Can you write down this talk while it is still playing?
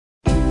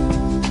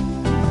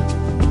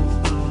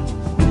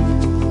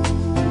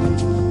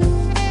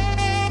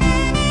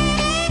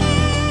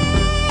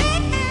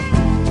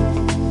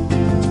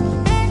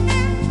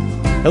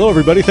Hello,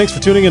 everybody. Thanks for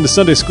tuning in to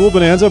Sunday School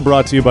Bonanza,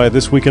 brought to you by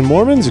This Week in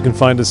Mormons. You can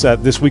find us at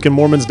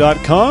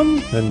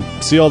thisweekinmormons.com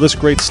and see all this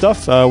great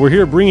stuff. We're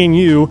here bringing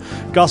you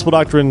Gospel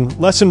Doctrine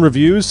lesson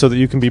reviews so that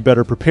you can be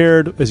better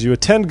prepared as you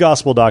attend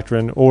Gospel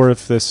Doctrine, or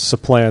if this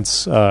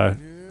supplants,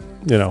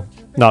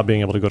 not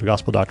being able to go to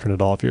Gospel Doctrine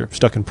at all if you're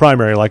stuck in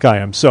primary like I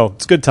am. So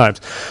it's good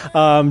times.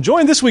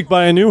 Joined this week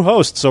by a new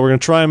host, so we're going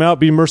to try him out.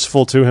 Be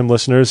merciful to him,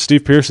 listeners.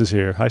 Steve Pierce is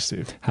here. Hi,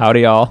 Steve.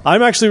 Howdy, y'all.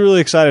 I'm actually really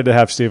excited to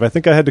have Steve. I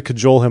think I had to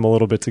cajole him a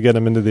little bit to get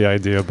him into the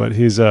idea, but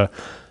he's... I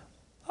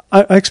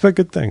expect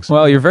good things.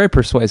 Well, you're very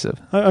persuasive.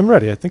 I'm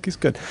ready. I think he's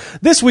good.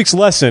 This week's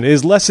lesson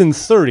is Lesson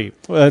 30.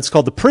 It's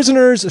called The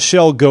Prisoners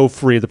Shall Go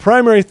Free. The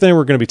primary thing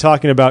we're going to be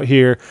talking about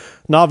here,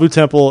 Nauvoo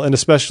Temple, and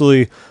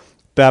especially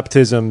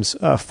baptisms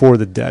for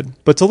the dead.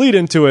 But to lead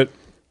into it,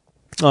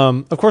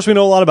 of course, we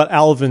know a lot about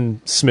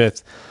Alvin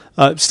Smith.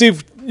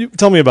 Steve,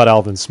 tell me about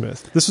Alvin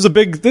Smith. He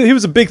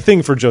was a big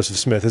thing for Joseph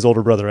Smith, his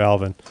older brother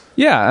Alvin.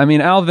 Yeah, I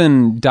mean,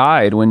 Alvin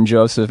died when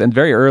Joseph, and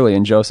very early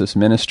in Joseph's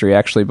ministry,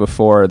 actually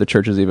before the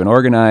church was even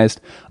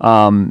organized,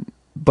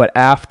 but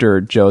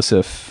after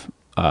Joseph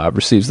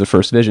receives the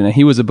first vision, and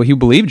he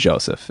believed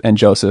Joseph, and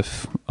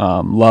Joseph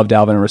loved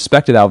Alvin and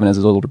respected Alvin as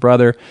his older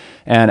brother,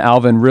 and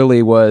Alvin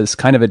really was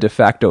kind of a de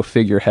facto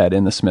figurehead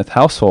in the Smith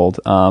household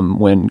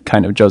when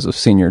kind of Joseph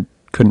Sr.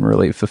 couldn't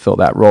really fulfill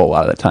that role a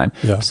lot of the time.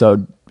 Yeah.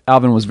 So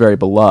Alvin was very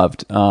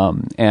beloved,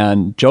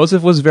 and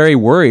Joseph was very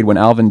worried when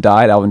Alvin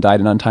died. Alvin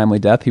died an untimely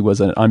death. He was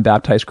an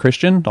unbaptized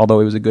Christian. Although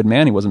he was a good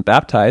man, he wasn't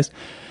baptized.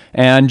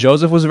 And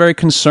Joseph was very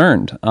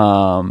concerned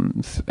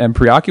and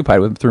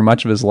preoccupied through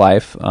much of his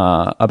life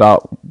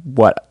about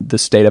what the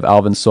state of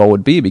Alvin's soul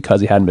would be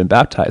because he hadn't been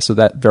baptized. So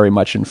that very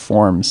much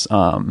informs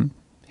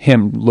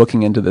him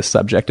looking into this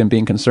subject and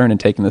being concerned and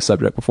taking the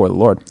subject before the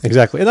Lord.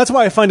 Exactly. And that's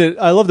why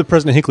I love that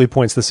President Hinckley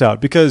points this out,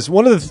 because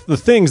one of the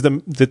things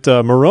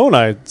that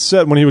Moroni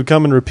said when he would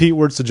come and repeat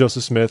words to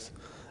Joseph Smith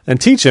and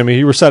teach him,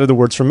 he recited the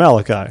words from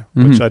Malachi,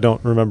 which I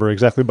don't remember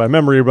exactly by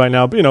memory right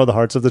now, but the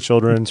hearts of the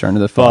children, turn to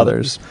the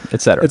fathers,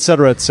 etc.,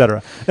 etc.,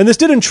 etc. And this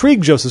did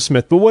intrigue Joseph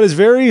Smith, but what is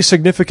very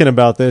significant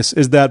about this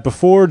is that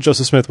before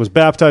Joseph Smith was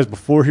baptized,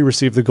 before he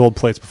received the gold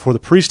plates, before the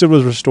priesthood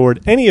was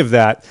restored, any of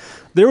that,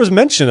 there was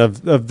mention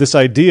of this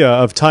idea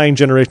of tying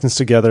generations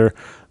together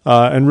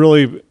and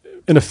really,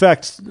 in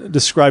effect,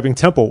 describing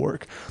temple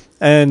work.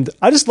 And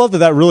I just love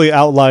that really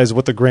outlines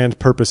what the grand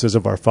purpose is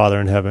of our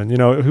Father in heaven.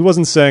 He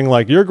wasn't saying,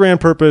 like, your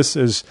grand purpose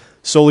is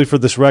solely for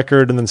this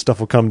record and then stuff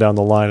will come down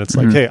the line. It's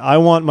like, hey, I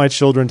want my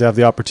children to have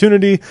the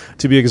opportunity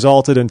to be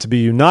exalted and to be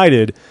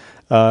united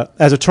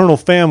as eternal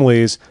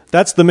families.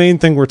 That's the main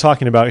thing we're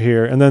talking about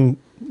here. And then,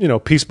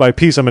 piece by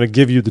piece, I'm going to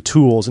give you the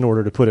tools in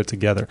order to put it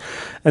together.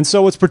 And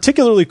so what's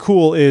particularly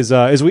cool is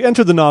as we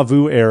enter the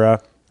Nauvoo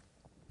era,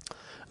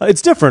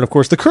 it's different, of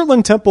course. The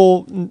Kirtland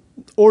Temple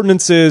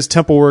ordinances,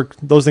 temple work,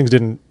 those things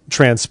didn't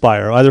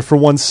transpire, either for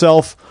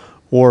oneself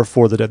or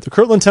for the dead. The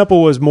Kirtland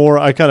Temple was more,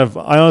 I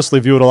honestly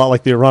view it a lot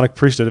like the Aaronic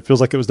priesthood. It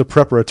feels like it was the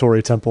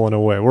preparatory temple in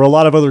a way, where a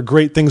lot of other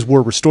great things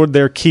were restored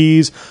there,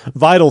 keys,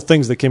 vital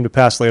things that came to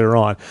pass later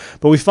on.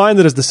 But we find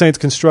that as the saints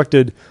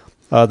constructed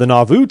the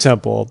Nauvoo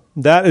Temple,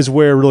 that is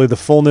where really the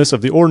fullness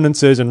of the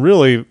ordinances and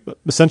really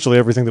essentially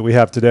everything that we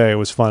have today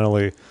was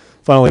finally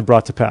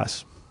brought to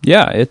pass.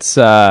 Yeah, it's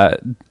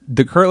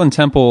the Kirtland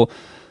Temple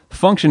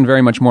functioned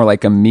very much more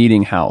like a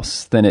meeting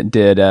house than it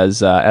did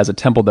as a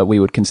temple that we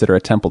would consider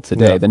a temple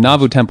today. Yeah. The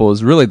Nauvoo Temple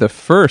is really the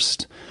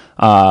first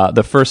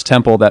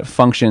temple that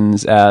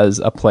functions as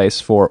a place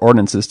for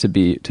ordinances to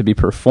be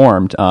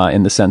performed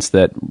in the sense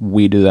that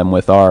we do them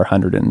with our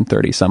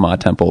 130 some odd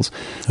temples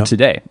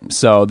today.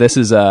 So this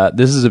is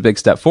a big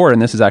step forward,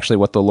 and this is actually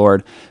what the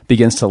Lord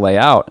begins to lay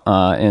out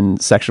in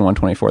section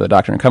 124 of the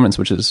Doctrine and Covenants,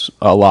 which is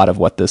a lot of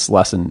what this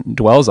lesson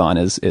dwells on.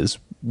 Is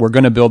we're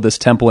going to build this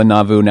temple in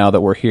Nauvoo now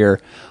that we're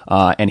here,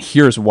 and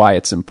here's why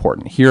it's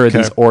important. Here are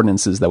these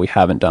ordinances that we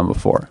haven't done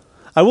before.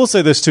 I will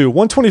say this too.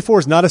 124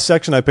 is not a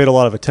section I paid a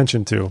lot of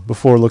attention to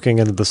before looking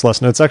into this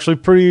lesson. It's actually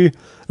there's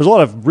a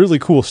lot of really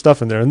cool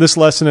stuff in there. In this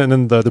lesson and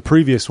in the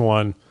previous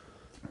one,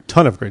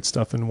 ton of great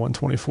stuff in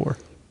 124.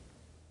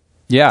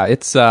 Yeah,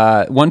 it's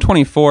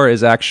 124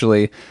 is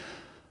actually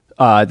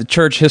the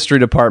church history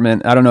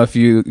department. I don't know if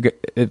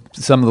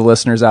some of the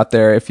listeners out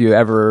there, if you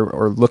ever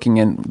are looking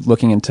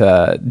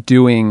into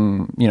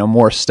doing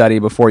more study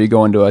before you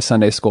go into a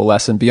Sunday school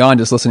lesson beyond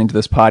just listening to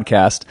this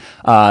podcast,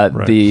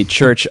 right. The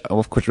church,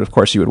 which of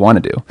course you would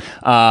want to do,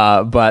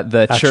 but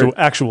the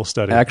actual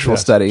study,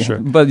 study, sure.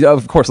 But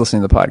of course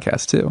listening to the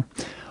podcast too.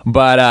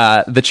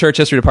 But the church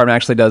history department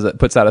actually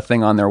puts out a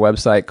thing on their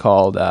website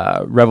called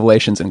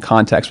Revelations in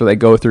Context, where they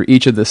go through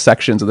each of the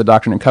sections of the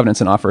Doctrine and Covenants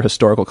and offer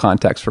historical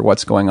context for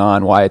what's going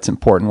on, why it's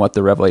important, what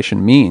the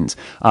revelation means,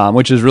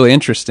 which is really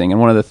interesting.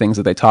 And one of the things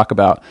that they talk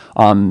about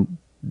on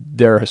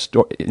their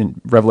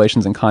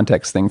Revelations in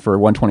Context thing for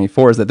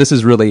 124 is that this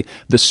is really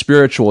the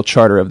spiritual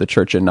charter of the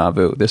church in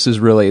Nauvoo. This is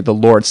really the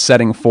Lord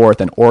setting forth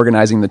and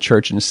organizing the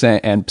church and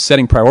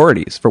setting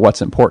priorities for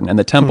what's important. And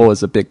the temple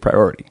is a big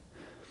priority.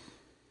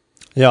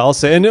 Yeah, I'll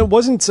say, and it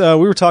wasn't.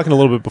 We were talking a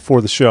little bit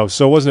before the show,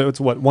 so wasn't it?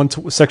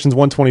 It's sections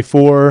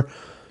 124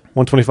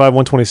 125,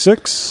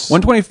 126?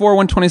 124,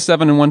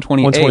 127, and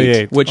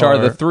 128, which are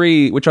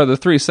the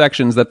three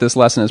sections that this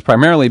lesson is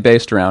primarily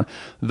based around.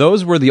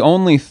 Those were the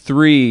only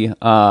three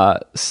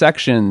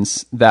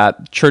sections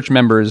that church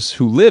members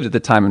who lived at the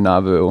time of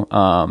Nauvoo,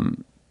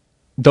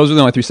 those were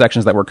the only three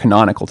sections that were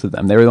canonical to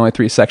them. They were the only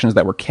three sections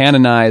that were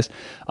canonized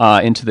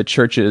into the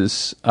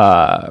church's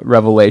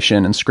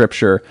revelation and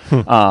scripture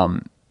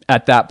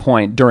at that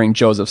point during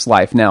Joseph's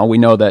life. Now, we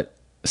know that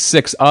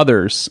 6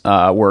 others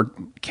were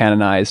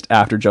canonized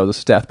after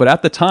Joseph's death, but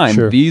at the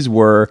time, these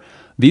were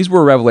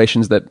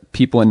revelations that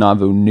people in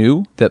Nauvoo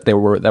knew that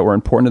were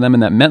important to them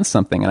and that meant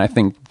something. And I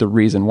think the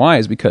reason why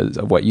is because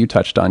of what you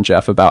touched on,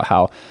 Jeff, about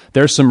how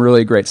there's some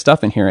really great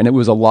stuff in here, and it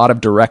was a lot of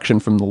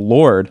direction from the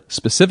Lord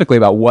specifically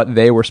about what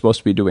they were supposed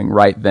to be doing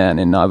right then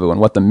in Nauvoo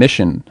and what the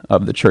mission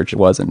of the church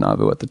was in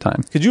Nauvoo at the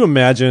time. Could you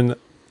imagine?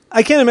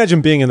 I can't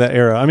imagine being in that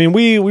era. I mean,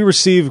 we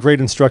receive great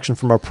instruction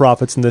from our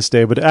prophets in this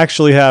day, but to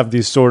actually have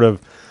these sort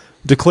of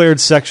declared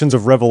sections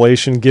of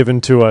revelation given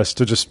to us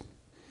to just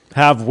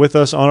have with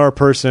us on our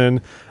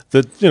person,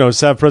 that, just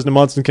have President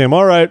Monson came,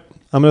 all right,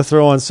 I'm going to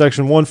throw on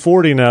section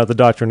 140 now, the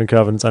Doctrine and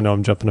Covenants. I know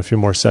I'm jumping a few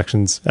more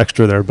sections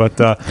extra there, but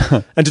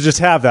and to just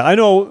have that. I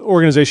know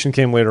organization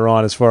came later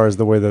on as far as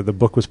the way that the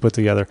book was put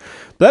together.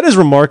 That is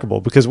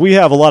remarkable because we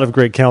have a lot of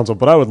great counsel,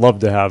 but I would love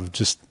to have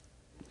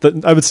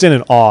I would stand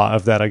in awe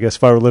of that, I guess,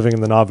 if I were living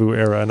in the Nauvoo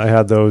era and I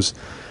had those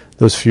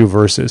few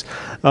verses.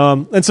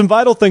 And some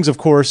vital things, of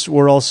course,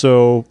 were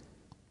also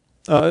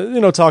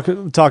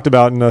talked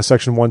about in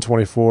section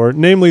 124,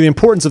 namely the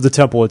importance of the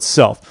temple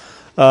itself.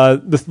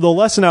 The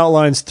lesson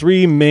outlines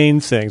 3 main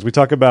things. We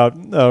talk about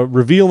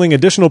revealing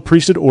additional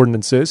priesthood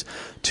ordinances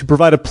to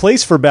provide a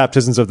place for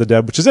baptisms of the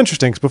dead, which is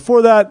interesting because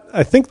before that,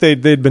 I think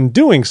they'd been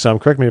doing some,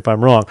 correct me if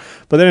I'm wrong,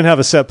 but they didn't have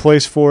a set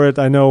place for it.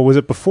 I know, was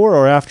it before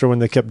or after when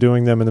they kept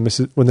doing them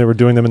when they were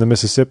doing them in the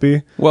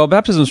Mississippi? Well,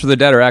 baptisms for the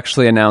dead are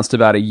actually announced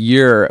about a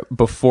year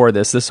before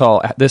this.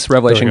 This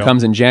revelation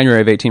comes in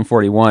January of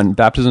 1841.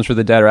 Baptisms for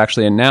the dead are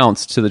actually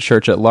announced to the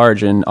church at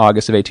large in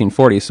August of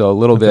 1840, so a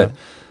little bit.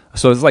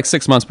 So it's like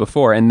 6 months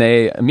before, and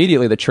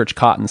the church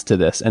cottons to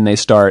this, and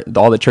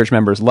all the church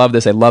members love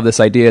this. They love this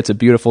idea. It's a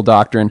beautiful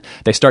doctrine.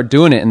 They start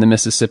doing it in the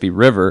Mississippi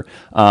River,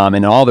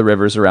 and all the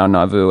rivers around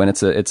Nauvoo, and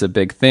it's a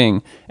big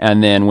thing.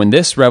 And then when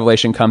this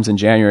revelation comes in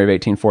January of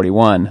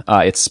 1841,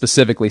 it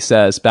specifically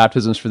says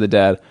baptisms for the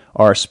dead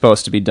are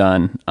supposed to be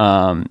done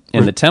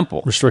in the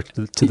temple. Restricted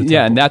to the temple.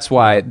 Yeah, and that's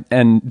why,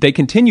 and they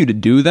continue to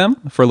do them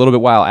for a little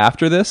bit while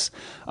after this,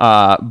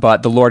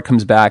 but the Lord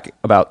comes back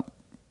about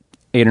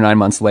 8 or 9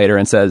 months later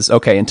and says,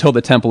 okay, until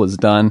the temple is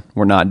done,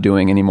 we're not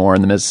doing any more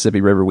in the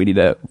Mississippi River. We need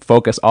to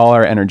focus all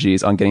our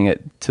energies on getting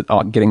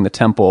the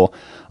temple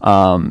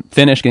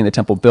finished, getting the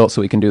temple built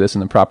so we can do this in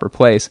the proper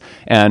place.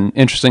 And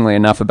interestingly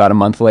enough, about a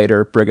month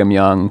later, Brigham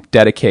Young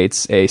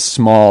dedicates a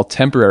small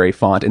temporary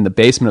font in the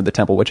basement of the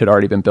temple, which had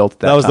already been built at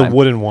that time. That was the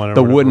wooden one.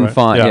 The wooden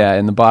font,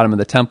 in the bottom of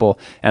the temple.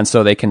 And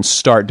so they can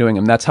start doing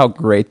them. That's how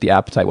great the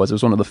appetite was. It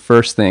was one of the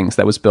first things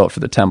that was built for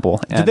the temple.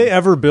 Did they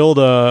ever build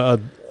a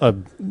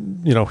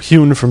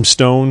hewn from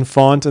stone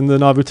font in the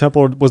Nauvoo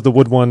temple, or was the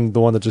wood one the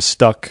one that just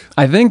stuck?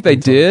 I think they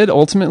did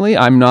ultimately.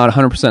 I'm not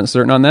 100%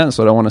 certain on that,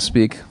 so I don't want to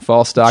speak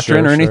false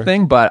doctrine or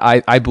anything, but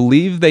I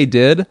believe they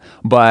did.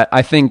 But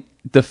I think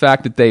the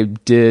fact that they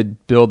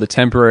did build the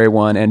temporary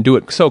one and do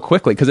it so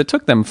quickly, because it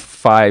took them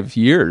 5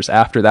 years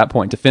after that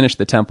point to finish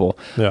the temple.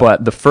 Yeah.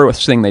 But the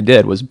first thing they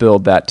did was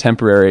build that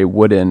temporary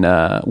wooden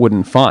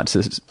font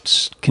to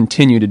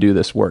continue to do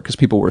this work, because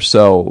people were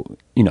so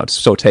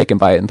taken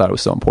by it and thought it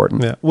was so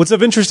important. Yeah. What's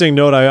of interesting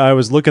note, I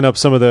was looking up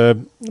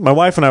my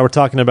wife and I were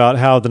talking about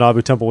how the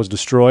Nauvoo temple was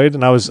destroyed,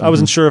 and I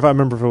wasn't sure if I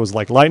remember if it was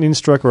like lightning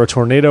struck or a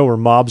tornado or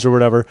mobs or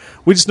whatever.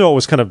 We just know it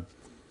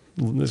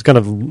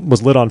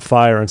was lit on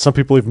fire, and some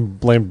people even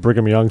blamed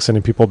Brigham Young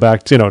sending people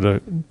back to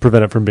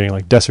prevent it from being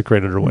like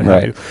desecrated or what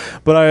have you.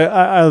 But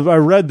I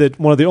read that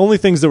one of the only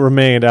things that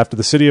remained after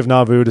the city of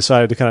Nauvoo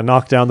decided to kind of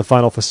knock down the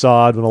final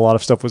facade when a lot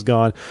of stuff was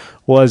gone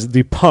was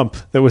the pump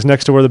that was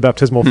next to where the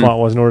baptismal font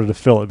was in order to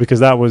fill it, because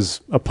that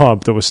was a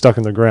pump that was stuck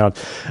in the ground.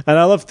 And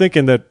I love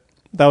thinking that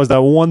was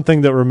that one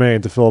thing that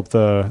remained to fill up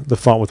the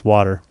font with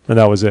water, and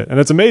that was it.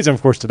 And it's amazing,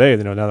 of course, today,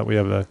 now that we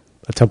have a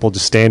temple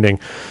just standing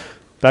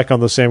back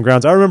on those same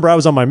grounds. I remember I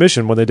was on my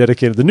mission when they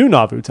dedicated the new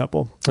Nauvoo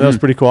temple. That was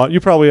pretty cool.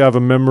 You probably have a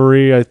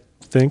memory, I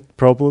think,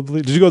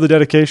 probably. Did you go to the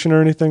dedication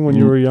or anything when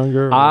you were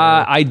younger?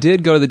 I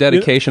did go to the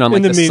dedication on the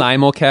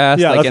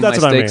simulcast, in my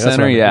stake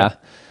center. Yeah.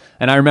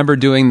 And I remember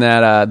doing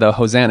that, the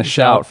Hosanna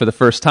shout for the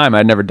first time.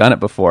 I'd never done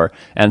it before.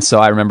 And so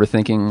I remember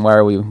thinking, why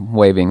are we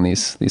waving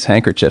these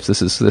handkerchiefs?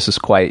 This is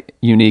quite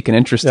unique and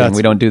interesting. Yeah,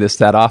 we don't do this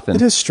that often.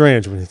 It is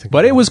strange when you think about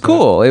it. But it was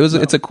cool.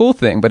 It's a cool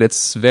thing, but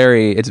it's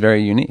very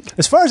unique.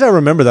 As far as I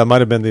remember, that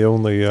might have been the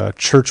only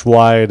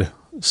church-wide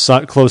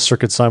closed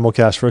circuit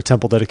simulcast for a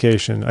temple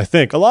dedication, I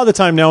think. A lot of the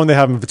time now when they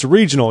have them, if it's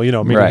regional,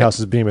 meeting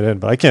houses beam it in,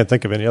 but I can't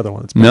think of any other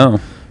one that's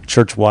been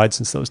church-wide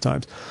since those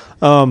times.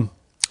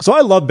 So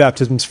I love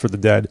baptisms for the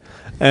dead,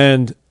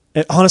 and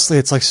honestly,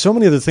 it's like so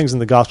many of the things in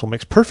the gospel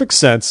makes perfect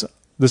sense.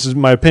 This is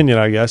my opinion,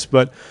 I guess,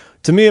 but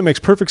To me, it makes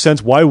perfect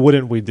sense. Why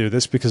wouldn't we do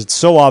this? Because it's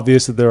so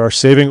obvious that there are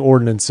saving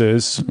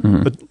ordinances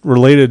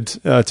related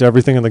to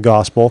everything in the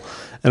gospel.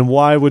 And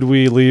why would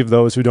we leave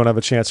those who don't have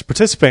a chance to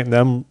participate in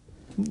them?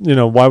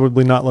 Why would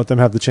we not let them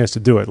have the chance to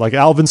do it? Like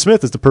Alvin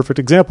Smith is the perfect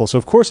example. So,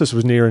 of course, this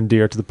was near and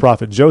dear to the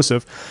prophet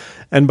Joseph.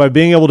 And by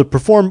being able to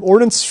perform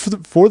ordinance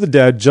for the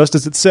dead, just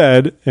as it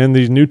said in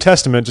the New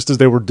Testament, just as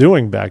they were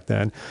doing back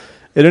then,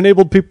 it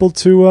enabled people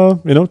to,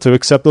 to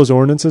accept those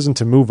ordinances and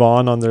to move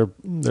on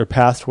their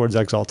path towards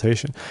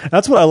exaltation. And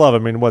that's what I love. I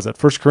mean, was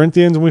it 1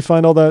 Corinthians when we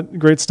find all that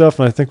great stuff?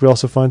 And I think we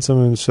also find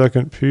some in 2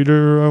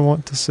 Peter, I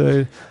want to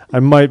say. I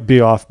might be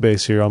off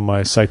base here on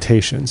my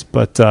citations,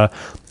 but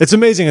it's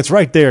amazing. It's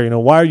right there.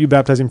 Why are you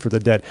baptizing for the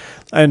dead?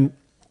 And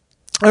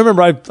I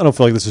remember, I don't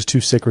feel like this is too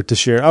sacred to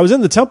share. I was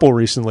in the temple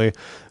recently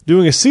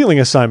doing a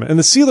sealing assignment, and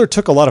the sealer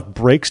took a lot of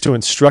breaks to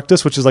instruct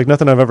us, which is like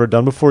nothing I've ever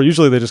done before.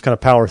 Usually they just kind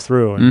of power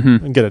through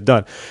and get it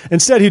done.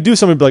 Instead, he'd do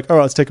something and be like, all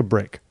right, let's take a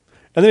break.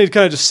 And then he'd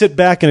kind of just sit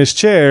back in his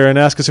chair and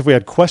ask us if we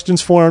had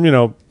questions for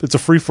him. It's a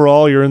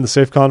free-for-all. You're in the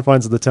safe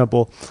confines of the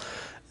temple.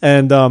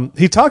 And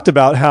he talked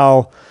about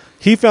how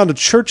he found a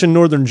church in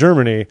northern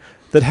Germany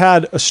that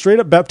had a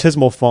straight-up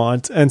baptismal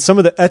font, and some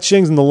of the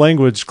etchings in the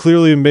language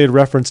clearly made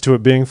reference to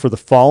it being for the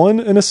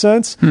fallen, in a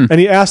sense. And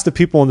he asked the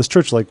people in this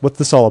church, like, what's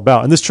this all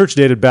about? And this church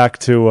dated back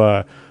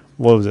to,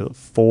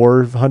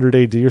 400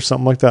 AD or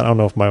something like that? I don't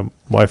know if my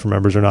wife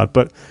remembers or not,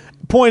 but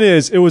point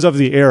is, it was of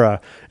the era,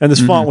 and this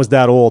font was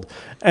that old.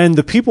 And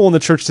the people in the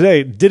church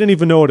today didn't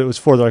even know what it was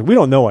for. They're like, we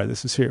don't know why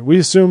this is here. We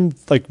assumed,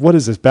 like, what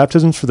is this,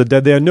 baptisms for the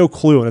dead? They had no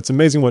clue, and it's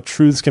amazing what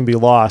truths can be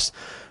lost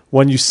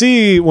when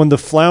the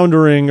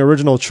floundering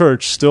original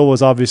church still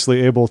was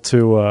obviously able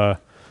to,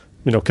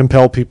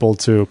 compel people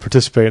to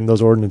participate in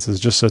those ordinances,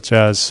 just such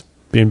as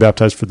being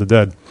baptized for the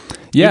dead.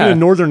 Yeah. Even in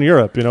Northern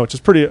Europe, which is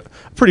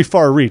pretty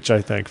far reach,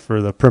 I think,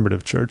 for the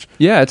primitive church.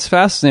 Yeah, it's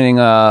fascinating.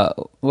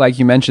 Like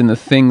you mentioned, the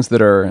things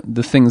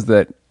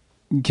that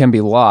can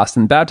be lost,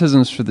 and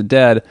baptisms for the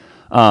dead,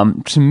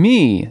 to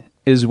me,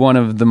 is one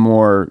of the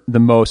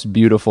most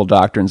beautiful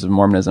doctrines of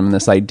Mormonism. And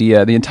this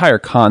idea, the entire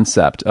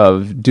concept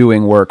of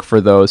doing work for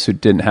those who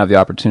didn't have the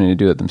opportunity to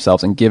do it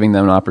themselves and giving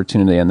them an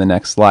opportunity in the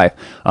next life.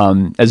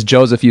 As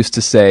Joseph used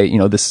to say,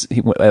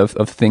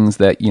 of things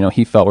that,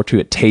 he felt were true,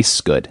 it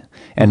tastes good.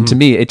 And to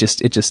me, it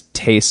just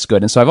tastes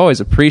good. And so I've always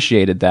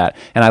appreciated that.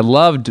 And I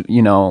loved,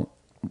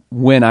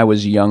 when I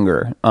was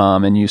younger,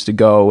 and used to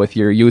go with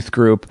your youth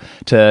group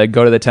to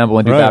go to the temple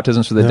and do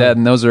baptisms for the dead.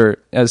 And those are,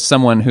 as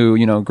someone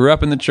who, grew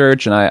up in the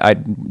church, and I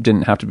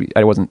didn't have to be,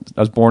 I was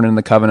born in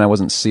the covenant, I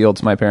wasn't sealed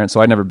to my parents,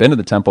 so I'd never been to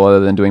the temple other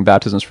than doing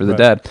baptisms for the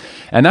dead.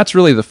 And that's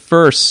really the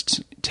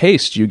first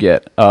taste you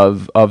get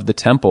of the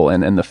temple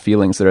and the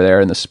feelings that are there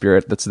and the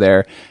spirit that's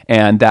there,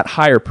 and that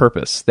higher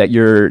purpose that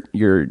you're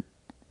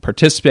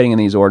participating in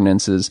these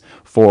ordinances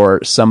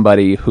for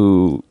somebody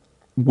who,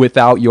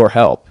 without your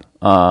help,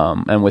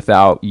 and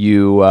without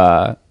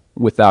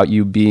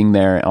you being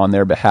there on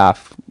their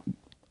behalf,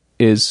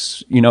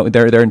 is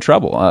they're in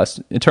trouble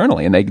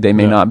eternally, and they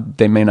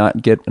may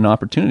not get an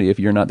opportunity if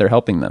you're not there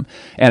helping them.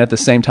 And at the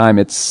same time,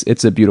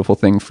 it's a beautiful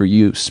thing for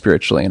you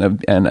spiritually,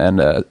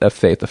 and a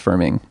faith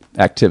affirming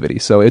activity.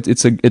 So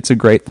it's a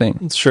great thing.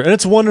 It's true, and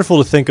it's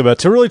wonderful to think about,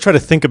 to really try to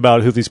think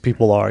about who these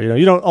people are.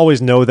 You don't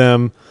always know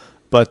them.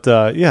 But,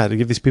 to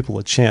give these people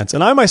a chance.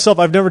 And I myself,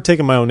 I've never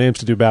taken my own names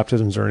to do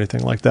baptisms or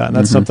anything like that. And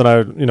that's something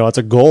it's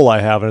a goal I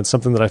have, and it's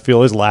something that I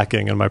feel is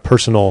lacking in my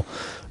personal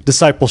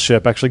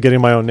discipleship, actually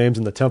getting my own names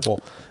in the temple.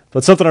 But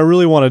it's something I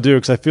really want to do,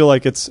 because I feel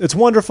like it's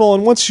wonderful.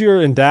 And once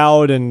you're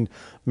endowed and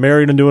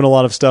married and doing a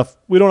lot of stuff,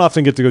 we don't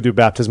often get to go do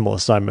baptismal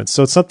assignments.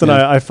 So it's something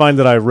I find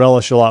that I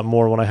relish a lot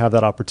more when I have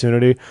that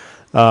opportunity.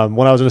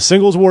 When I was in a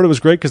singles ward, it was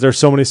great because there's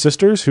so many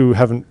sisters who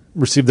haven't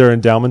received their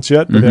endowments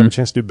yet, but they have a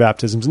chance to do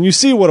baptisms. And you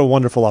see what a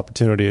wonderful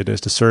opportunity it is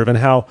to serve, and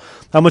how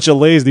much it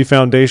lays the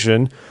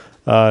foundation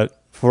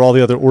for all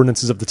the other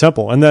ordinances of the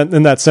temple. And then,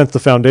 in that sense, the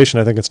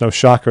foundation, I think it's no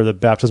shocker that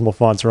baptismal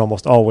fonts are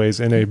almost always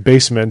in a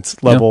basement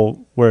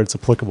level where it's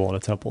applicable in a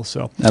temple.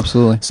 So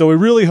absolutely. So we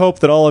really hope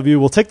that all of you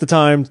will take the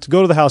time to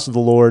go to the house of the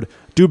Lord,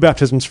 do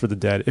baptisms for the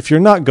dead. If you're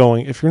not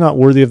going, if you're not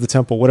worthy of the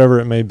temple, whatever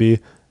it may be,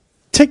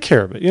 take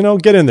care of it,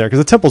 get in there, because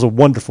the temple's a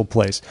wonderful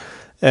place.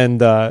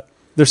 And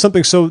there's such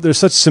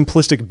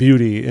simplistic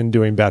beauty in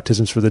doing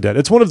baptisms for the dead.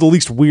 It's one of the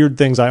least weird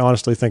things I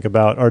honestly think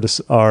about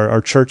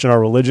our church and our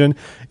religion,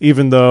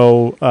 even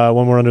though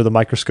when we're under the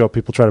microscope,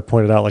 people try to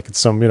point it out like it's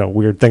some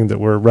weird thing that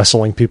we're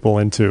wrestling people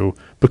into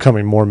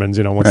becoming Mormons,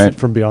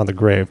 from beyond the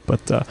grave.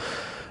 But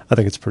I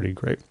think it's pretty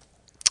great.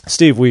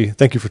 Steve, we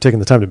thank you for taking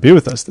the time to be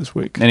with us this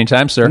week.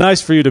 Anytime, sir.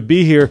 Nice for you to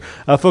be here.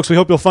 Folks, we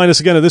hope you'll find us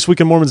again at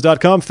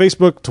thisweekinmormons.com,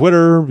 Facebook,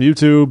 Twitter,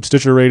 YouTube,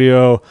 Stitcher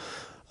Radio.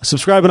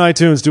 Subscribe on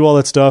iTunes, do all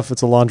that stuff.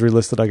 It's a laundry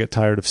list that I get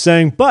tired of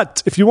saying.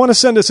 But if you want to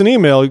send us an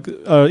email,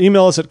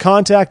 email us at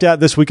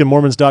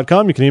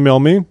contact@thisweekinmormons.com. You can email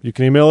me. You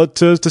can email it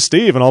to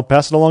Steve, and I'll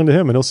pass it along to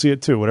him, and he'll see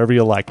it too, whatever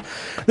you like.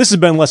 This has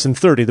been Lesson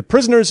 30. The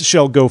prisoners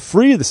shall go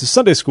free. This is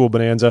Sunday School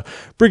Bonanza,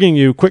 bringing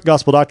you quick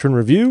gospel doctrine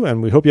review,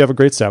 and we hope you have a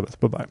great Sabbath.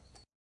 Bye-bye.